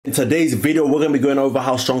In today's video, we're going to be going over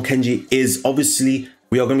how strong Kenji is. Obviously,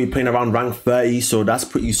 we are going to be playing around rank 30, so that's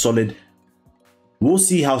pretty solid. We'll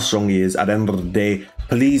see how strong he is at the end of the day.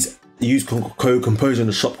 Please use code Composure in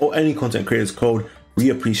the shop or any content creators code. We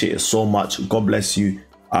appreciate it so much. God bless you.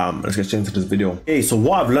 Let's get straight into this video. Okay, so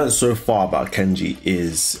what I've learned so far about Kenji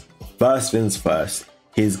is, first things first,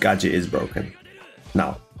 his gadget is broken.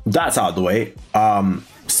 Now, that's out of the way.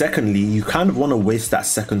 Secondly, you kind of want to waste that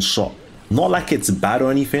second shot. Not like it's bad or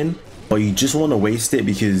anything, but you just want to waste it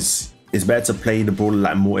because it's better to play the brawler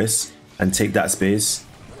like Mortis and take that space.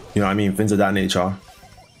 You know what I mean? Things of that nature.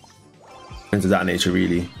 Things of that nature,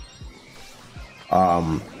 really.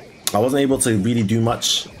 I wasn't able to really do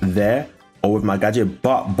much there or with my gadget,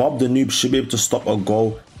 but Bob the Noob should be able to stop a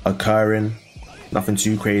goal occurring. Nothing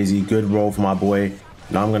too crazy. Good roll for my boy.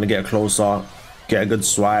 Now I'm going to get closer, get a good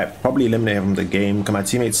swipe, probably eliminate him from the game. Can my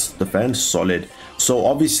teammates defend? Solid. So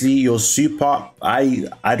obviously your super,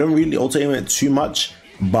 I don't really auto aim it too much,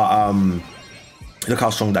 but look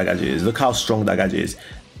how strong that gadget is. Look how strong that gadget is.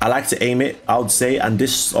 I like to aim it, I would say, and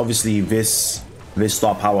this obviously this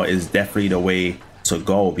star power is definitely the way to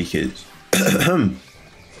go, because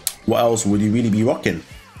what else would you really be rocking?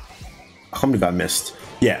 I can't believe I missed.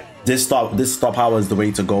 Yeah, this star power is the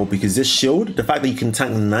way to go, because this shield, the fact that you can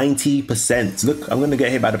tank 90%. Look, I'm gonna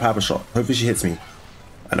get hit by the power shot. Hopefully she hits me.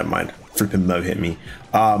 I don't mind. Flipping Mo hit me.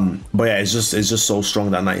 But yeah, it's just so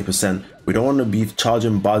strong, that 90%. We don't want to be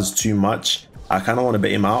charging Buzz too much. I kind of want to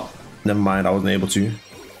bait him out. Never mind, I wasn't able to.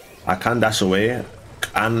 I can dash away,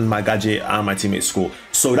 and my gadget and my teammates score.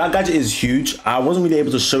 So that gadget is huge. I wasn't really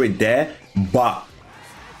able to show it there, but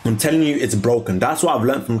I'm telling you, it's broken. That's what I've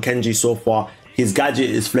learned from Kenji so far. His gadget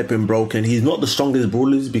is flipping broken. He's not the strongest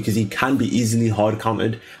brawlers because he can be easily hard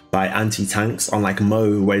countered by anti-tanks, unlike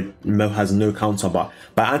Mo, where Mo has no counter. But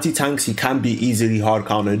by anti-tanks, he can be easily hard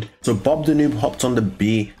countered. So Bob the Noob hopped on the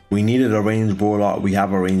B. We needed a ranged brawler. We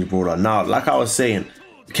have a ranged brawler. Now, like I was saying,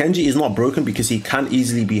 Kenji is not broken because he can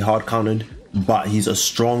easily be hard countered, but he's a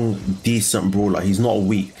strong, decent brawler. He's not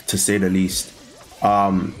weak, to say the least.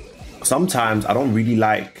 Sometimes I don't really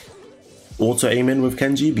like auto aiming with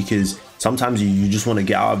Kenji, because sometimes you just want to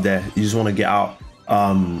get out of there. You just want to get out.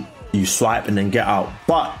 You swipe and then get out.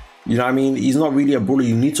 But you know what I mean? He's not really a brawler.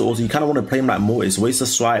 You need to also, you kind of want to play him like Mortis. Waste a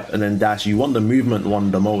swipe and then dash. You want the movement one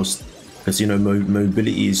the most, because you know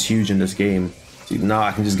mobility is huge in this game. So now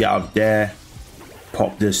I can just get out of there,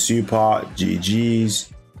 pop this super.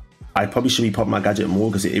 GG's. I probably should be popping my gadget more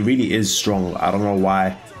because it really is strong. I don't know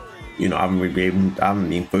why. You know, I haven't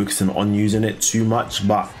been focusing on using it too much,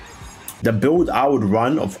 but the build I would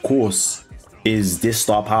run, of course, is this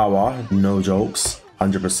star power, no jokes,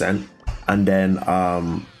 100%, and then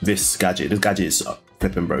this gadget. This gadget is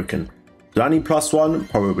flipping broken. Do I need +1?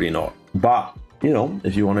 Probably not, but you know,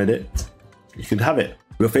 if you wanted it, you could have it.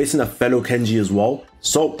 We're facing a fellow Kenji as well,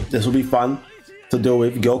 so this will be fun to deal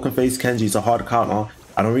with. Girl can face Kenji. It's a hard counter.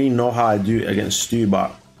 I don't really know how I do it against Stu,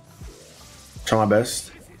 but try my best.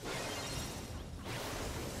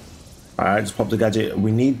 Alright, just pop the gadget.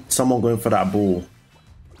 We need someone going for that ball.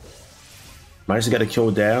 Managed to get a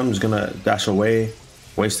kill there. I'm just gonna dash away,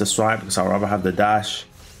 waste the swipe because I'd rather have the dash.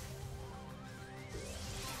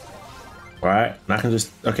 Alright, and I can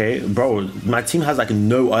just, okay, bro, my team has like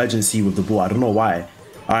no urgency with the ball. I don't know why.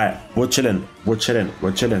 Alright, we're chilling. We're chilling.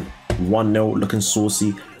 We're chilling. 1-0, looking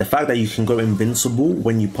saucy. The fact that you can go invincible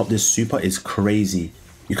when you pop this super is crazy.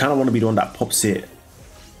 You kind of want to be the one that pops it,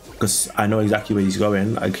 because I know exactly where he's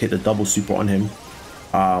going. I hit the double super on him.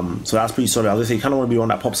 So that's pretty solid. I was gonna say, you kind of want to be one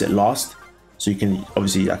that pops it last, so you can,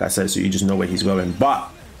 obviously, like I said, so you just know where he's going. But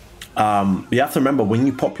you have to remember, when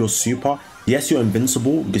you pop your super, yes, you're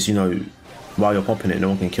invincible, because you know, while you're popping it, no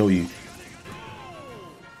one can kill you.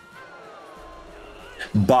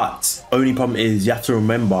 But only problem is, you have to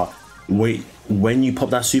remember, wait, when you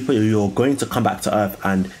pop that super, you're going to come back to earth,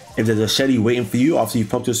 and if there's a Shelly waiting for you after you've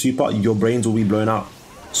popped your super, your brains will be blown out.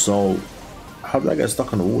 So how did I get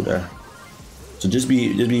stuck on the wall there? So just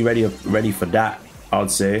be ready for that, I would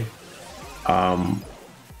say.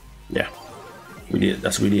 Yeah,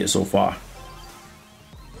 that's really it so far.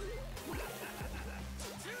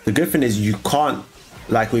 The good thing is, you can't,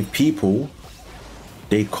 like with people,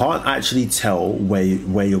 they can't actually tell where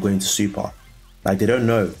you're going to super. Like, they don't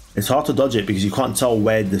know. It's hard to dodge it because you can't tell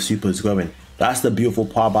where the super is going. That's the beautiful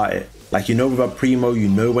part about it. Like, you know, with a Primo, you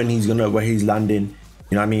know where he's landing.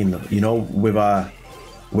 You know what I mean? You know,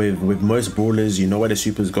 with most brawlers, you know where the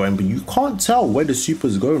super is going, but you can't tell where the super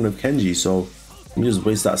is going with Kenji. So you just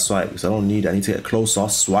waste that swipe because I don't need it. I need to get closer.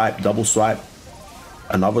 Swipe, double swipe,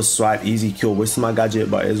 another swipe, easy kill. Wasting my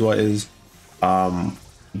gadget, but it is what it is.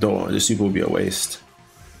 The super will be a waste.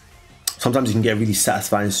 Sometimes you can get really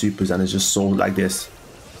satisfying supers and it's just so like this.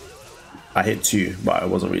 I hit 2, but it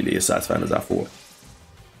wasn't really as satisfying as I thought.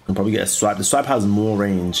 I can probably get a swipe. The swipe has more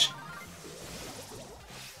range.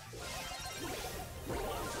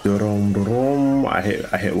 I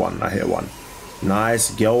hit one.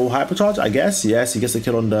 Nice. Gil hypercharge, I guess. Yes, he gets the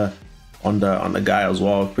kill on the guy as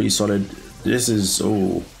well. Pretty solid. This is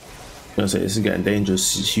I'm gonna say this is getting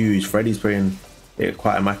dangerous. It's huge. Freddy's playing it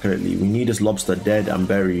quite immaculately. We need this lobster dead and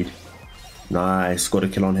buried. Nice. Got a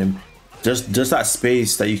kill on him. Just that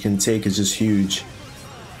space that you can take is just huge.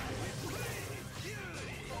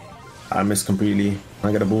 I missed completely. Can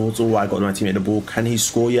I get the balls? Oh, I got my teammate the ball. Can he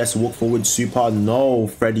score? Yes. Walk forward. Super. No.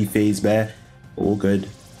 Freddy Fazbear. All good.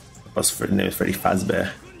 What's Freddy's name? Freddy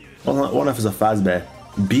Fazbear. I don't know if it's a Fazbear.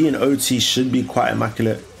 B and OT should be quite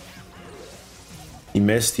immaculate. He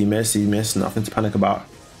missed. Nothing to panic about.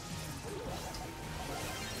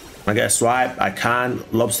 I get a swipe. I can.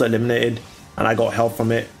 Lobster eliminated. And I got health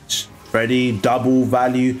from it. Freddy, double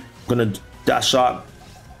value. I'm gonna dash up.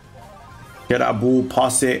 Get that ball.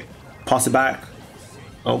 Pass it back.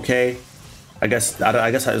 Okay. I guess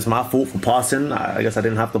it's my fault for passing. I guess I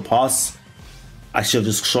didn't have to pass. I should have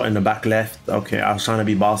just shot in the back left. Okay, I was trying to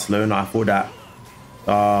be Barcelona. I thought that.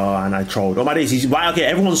 And I trolled. Oh my days. Right, okay,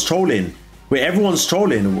 everyone's trolling. Wait, everyone's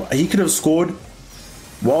trolling. He could have scored.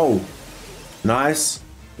 Whoa. Nice.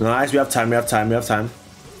 We have time.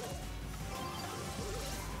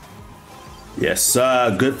 Yes,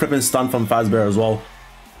 sir. Good flipping stun from Fazbear as well.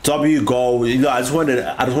 W goal. You know, I just wanted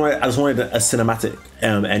a cinematic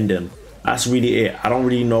ending. That's really it. I don't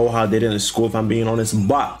really know how they didn't score, if I'm being honest,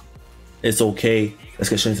 but it's okay. Let's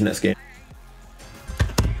get straight into the next game.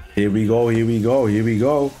 Here we go. I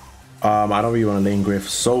don't really want to lane griff,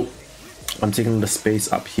 so I'm taking the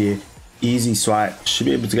space up here. Easy swipe. Should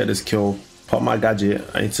be able to get this kill. Pop my gadget.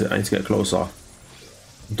 I need to get closer.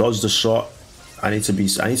 Dodge the shot. I need to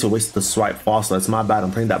waste the swipe faster. It's my bad.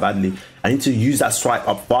 I'm playing that badly. I need to use that swipe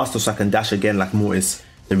up faster so I can dash again like Mortis.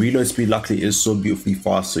 The reload speed luckily is so beautifully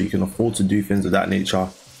fast, so you can afford to do things of that nature.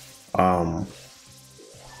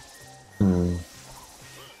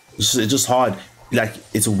 It's just hard. Like,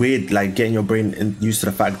 it's weird, like getting your brain used to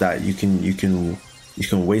the fact that you can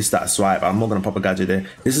waste that swipe. I'm not gonna pop a gadget there.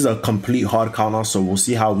 This is a complete hard counter, so we'll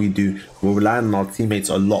see how we do. We'll rely on our teammates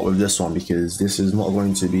a lot with this one because this is not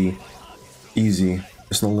going to be easy.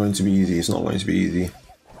 It's not going to be easy.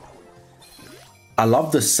 I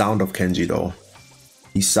love the sound of Kenji though.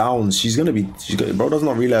 Bro does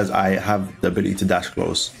not realize I have the ability to dash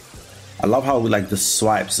close. I love how like the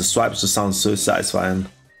swipes just sound so satisfying.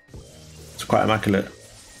 It's quite immaculate.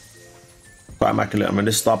 I mean,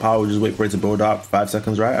 this star power will just wait for it to build up. 5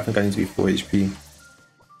 seconds, right? I think I need to be 4 HP. You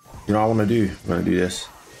know what I want to do? I'm gonna do this.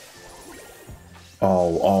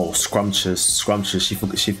 Oh, scrumptious. She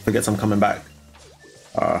forgets I'm coming back.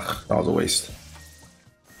 That was a waste.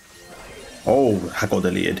 Oh, I got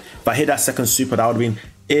deleted. If I hit that second super, that would have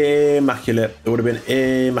been immaculate. It would have been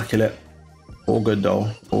immaculate. All good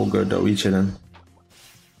though. We chilling.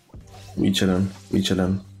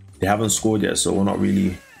 They haven't scored yet, so we're not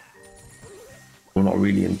really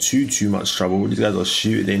in too much trouble. These guys are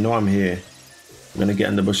shooting. They know I'm here. I'm gonna get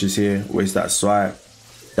in the bushes here. Waste that swipe.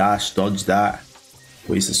 Dash, dodge that.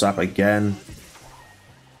 Waste the swipe again.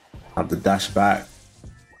 Have the dash back.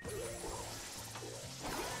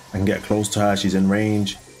 I can get close to her. She's in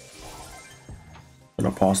range.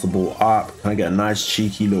 Gonna pass the ball up. Can I get a nice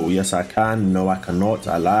cheeky little? Yes, I can. No, I cannot.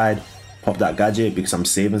 I lied. Pop that gadget because I'm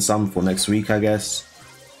saving some for next week, I guess.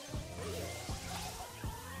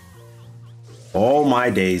 Oh my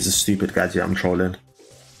days, a stupid gadget. I'm trolling.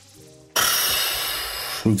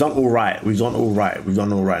 We've done all right.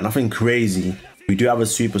 Nothing crazy. We do have a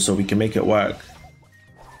super, so we can make it work.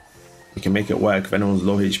 If anyone's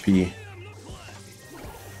low HP.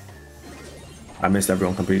 I missed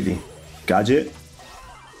everyone completely. Gadget.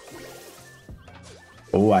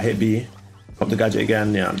 Oh, I hit B. Pop the gadget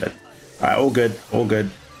again. Yeah, I'm dead. Alright, all good.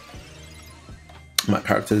 My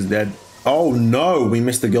character's dead. Oh no, we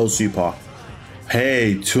missed the girl super.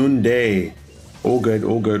 Hey, Tunde. All good.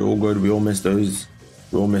 We all missed those.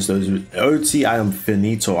 OT, I am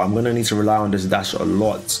finito. I'm gonna need to rely on this dash a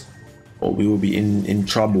lot, or we will be in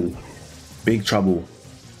trouble. Big trouble.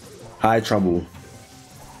 High trouble.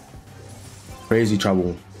 Crazy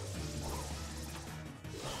trouble.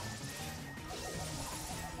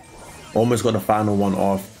 Almost got the final one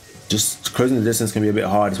off. Just closing the distance can be a bit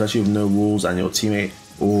hard, especially with no rules and your teammate.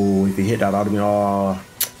 Oh, if he hit that, that would have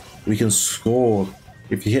been, we can score.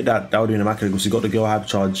 If he hit that, that would have been immaculate because he got the girl hyper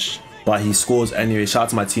charge. But he scores anyway. Shout out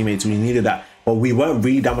to my teammates. We needed that. But we weren't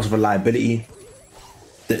really that much of a liability.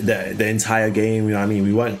 the entire game. You know what I mean?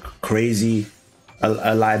 We weren't crazy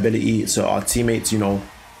a liability. So our teammates, you know,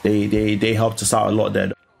 they helped us out a lot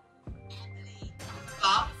there.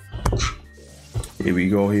 Here we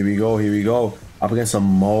go. Here we go. Here we go. Up against a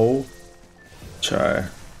Mo. Try.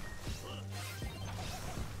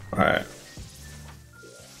 All right.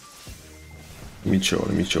 Let me chill.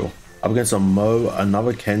 Let me chill. Up against a Mo,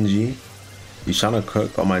 another Kenji. He's trying to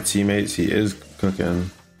cook on my teammates. He is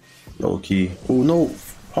cooking. Low key. Oh no.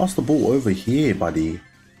 Pass the ball over here, buddy.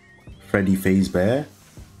 Freddy Phase Bear.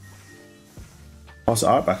 Pass it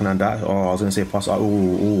out. Back on that. Oh, I was going to say pass it out.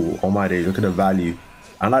 Oh my days. Look at the value.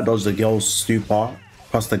 And I dodged the girl's super.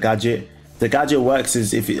 Plus the gadget. The gadget works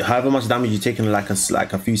is if it, however much damage you take in like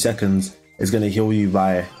a few seconds, it's going to heal you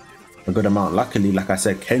by a good amount. Luckily, like I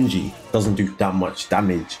said, Kenji doesn't do that much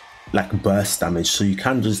damage, like burst damage. So you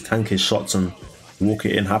can just tank his shots and walk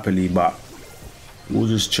it in happily, but we'll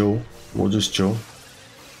just chill. We'll just chill.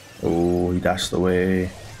 Oh, he dashed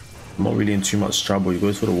away. I'm not really in too much trouble. He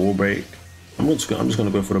goes for the wall break. I'm just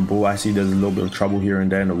gonna go for the ball. I see there's a little bit of trouble here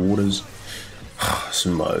and there in the waters.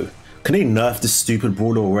 Smo. Can they nerf this stupid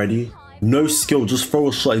brawler already? No skill, just throw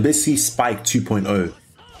a shot. It's basically Spike 2.0.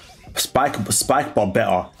 Spike but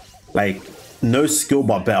better. Like no skill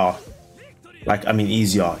but better. Like I mean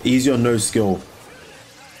easier. Easier, no skill.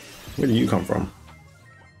 Where do you come from?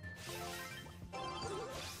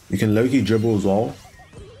 You can low-key dribble as well.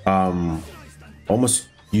 Almost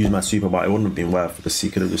use my super, but it wouldn't have been worth because he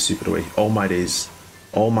could have just supered away. Oh my days.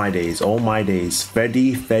 Oh my days. Oh my days.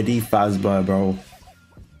 Freddy Fazbear, bro.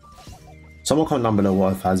 Someone comment down below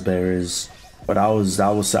what a Fazbear is. But that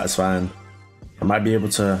was satisfying. I might be able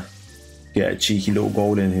to get a cheeky little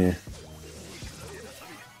goal in here.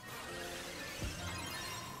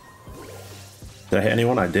 Did I hit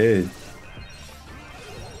anyone? I did.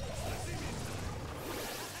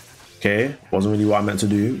 Okay, wasn't really what I meant to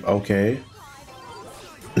do. Okay.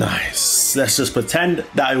 Nice. Let's just pretend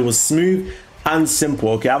that it was smooth and simple.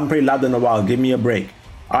 Okay, I haven't played Lab in a while. Give me a break.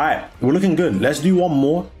 All right, we're looking good. Let's do one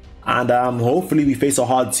more. And hopefully we face a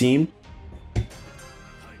hard team.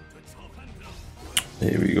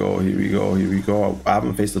 Here we go, here we go, here we go. I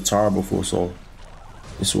haven't faced a Tara before, so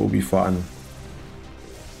this will be fun.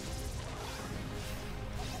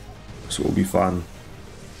 This will be fun.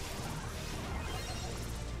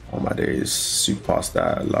 Oh my days, super past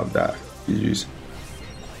that. I love that. GG's.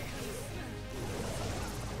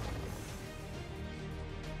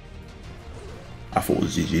 I thought it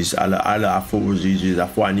was GG's. I thought it was GG's. I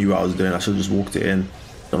thought I knew what I was doing. I should have just walked it in.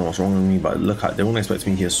 Don't know what's wrong with me, but look at, they won't expect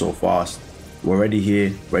me here so fast. We're already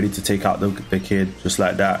here, ready to take out the kid, just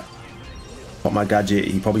like that. Got my gadget.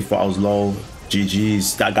 He probably thought I was low.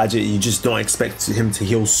 GG's. That gadget, you just don't expect him to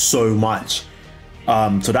heal so much.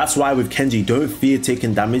 So that's why with Kenji, don't fear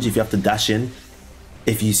taking damage if you have to dash in.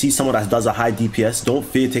 If you see someone that does a high DPS, don't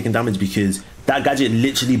fear taking damage because that gadget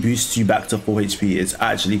literally boosts you back to full HP. It's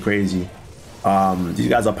actually crazy. These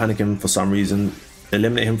guys are panicking for some reason.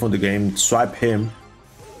 Eliminate him from the game, swipe him.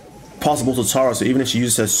 Possible to Tara, so even if she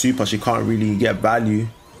uses her super, she can't really get value.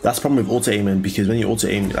 That's the problem with auto aiming, because when you auto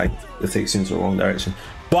aim, like it takes you into the wrong direction.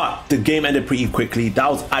 But the game ended pretty quickly. That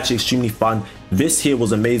was actually extremely fun. This here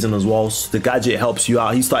was amazing as well. So the gadget helps you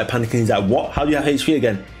out. He started panicking. He's like, what? How do you have HP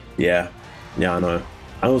again? Yeah, I know.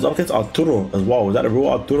 And it was up against Arturo as well. Was that a real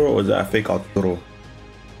Arturo or is that a fake Arturo?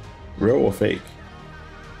 Real or fake?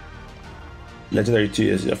 Legendary 2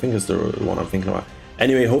 is, I think it's the one I'm thinking about.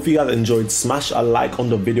 Anyway, hope you guys enjoyed. Smash a like on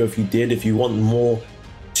the video if you did. If you want more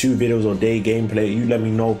 2 videos a day gameplay, you let me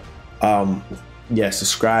know. Yeah,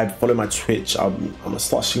 subscribe, follow my Twitch. I'm gonna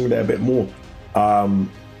start streaming there a bit more.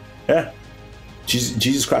 Yeah,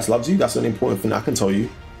 Jesus Christ loves you. That's an important thing I can tell you.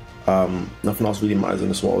 Nothing else really matters in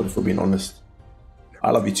this world, if we're being honest.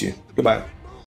 I love you too. Goodbye.